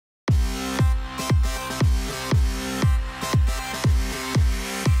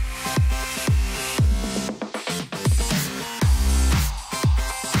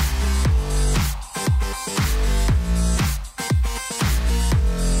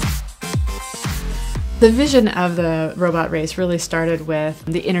The vision of the robot race really started with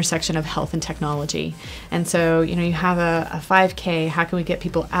the intersection of health and technology. And so, you have a 5K, how can we get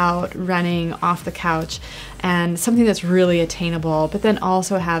people out, running, off the couch, and something that's really attainable, but then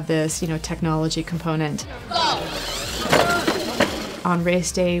also have this, technology component. On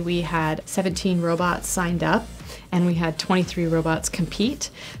race day, we had 17 robots signed up, and we had 23 robots compete.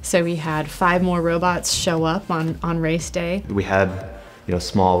 So we had 5 more robots show up on race day. We had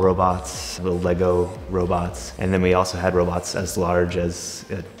small robots, little Lego robots, and then we also had robots as large as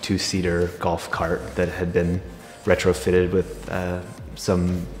a 2-seater golf cart that had been retrofitted with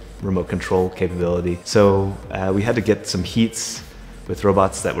some remote control capability. So we had to get some heats with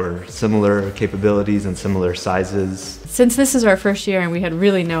robots that were similar capabilities and similar sizes. Since this is our first year and we had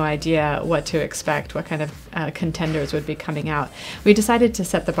really no idea what to expect, what kind of contenders would be coming out, we decided to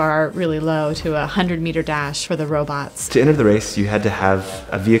set the bar really low to a 100-meter dash for the robots. To enter the race, you had to have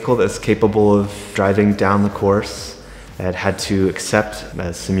a vehicle that's capable of driving down the course. It had to accept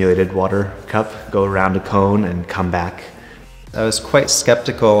a simulated water cup, go around a cone, and come back. I was quite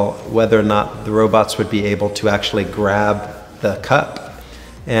skeptical whether or not the robots would be able to actually grab the cup.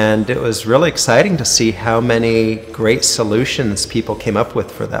 And it was really exciting to see how many great solutions people came up with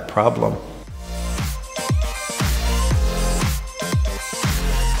for that problem.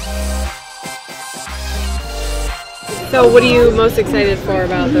 So what are you most excited for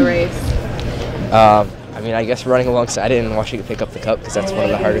about the race? I guess running alongside it and watching it pick up the cup, because that's one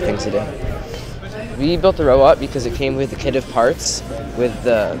of the harder things to do. We built the robot because it came with a kit of parts with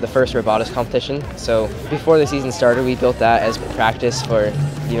the first robotics competition. So before the season started, we built that as practice for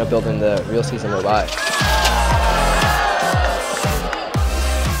building the real season robot.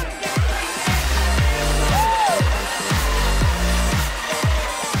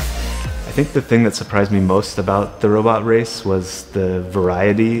 I think the thing that surprised me most about the robot race was the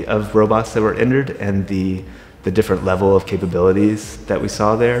variety of robots that were entered and the different level of capabilities that we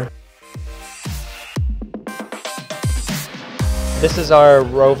saw there. This is our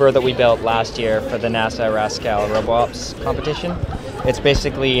rover that we built last year for the NASA Rascal RoboOps competition. It's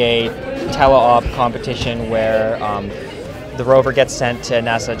basically a tele-op competition where the rover gets sent to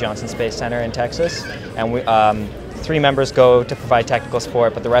NASA Johnson Space Center in Texas, and we, 3 members go to provide technical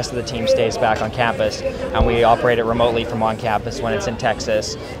support, but the rest of the team stays back on campus, and we operate it remotely from on campus when it's in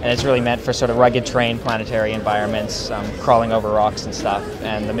Texas. And it's really meant for sort of rugged terrain, planetary environments, crawling over rocks and stuff.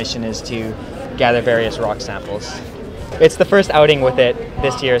 And the mission is to gather various rock samples. It's the first outing with it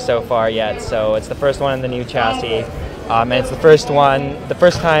this year so far yet, so it's the first one in the new chassis, and it's the first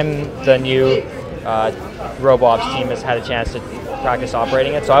time the new RoboOps team has had a chance to practice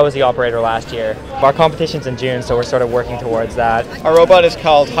operating it. So I was the operator last year. Our competition's in June, so we're sort of working towards that. Our robot is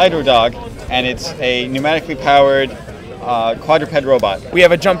called HydroDog, and it's a pneumatically powered quadruped robot. We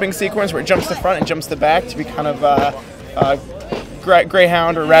have a jumping sequence where it jumps the front and jumps the back to be kind of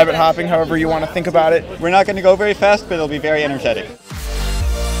greyhound or rabbit hopping, however you want to think about it. We're not going to go very fast, but it'll be very energetic.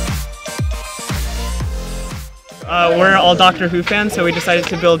 We're all Doctor Who fans, so we decided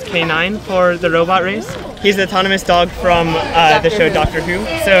to build K9 for the robot race. He's the autonomous dog from the show Doctor Who.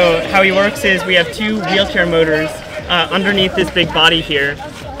 So how he works is we have 2 wheelchair motors underneath this big body here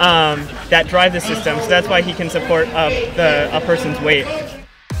that drive the system, so that's why he can support a person's weight.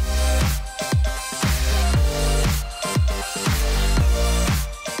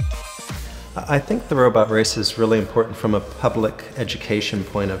 I think the robot race is really important from a public education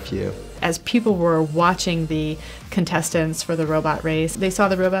point of view. As people were watching the contestants for the robot race, they saw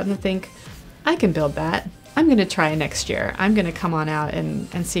the robot and think, I can build that. I'm going to try next year. I'm going to come on out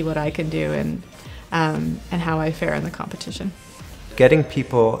and see what I can do and how I fare in the competition. Getting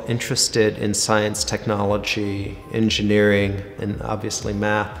people interested in science, technology, engineering, and obviously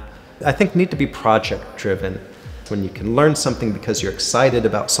math, I think need to be project-driven. When you can learn something because you're excited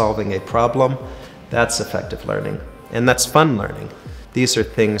about solving a problem, that's effective learning. And that's fun learning. These are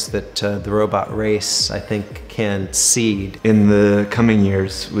things that the robot race, I think, can seed. In the coming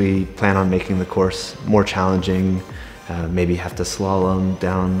years, we plan on making the course more challenging, maybe have to slalom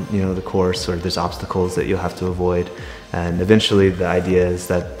down the course, or there's obstacles that you'll have to avoid. And eventually the idea is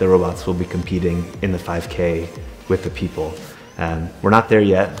that the robots will be competing in the 5K with the people. We're not there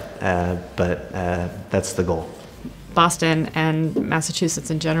yet, but that's the goal. Boston and Massachusetts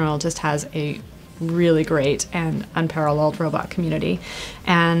in general just has a really great and unparalleled robot community.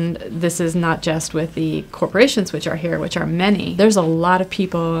 And this is not just with the corporations which are here, which are many. There's a lot of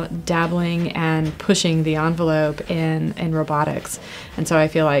people dabbling and pushing the envelope in robotics. And so I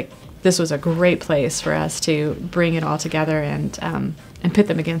feel like this was a great place for us to bring it all together and pit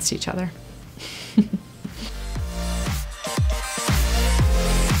them against each other.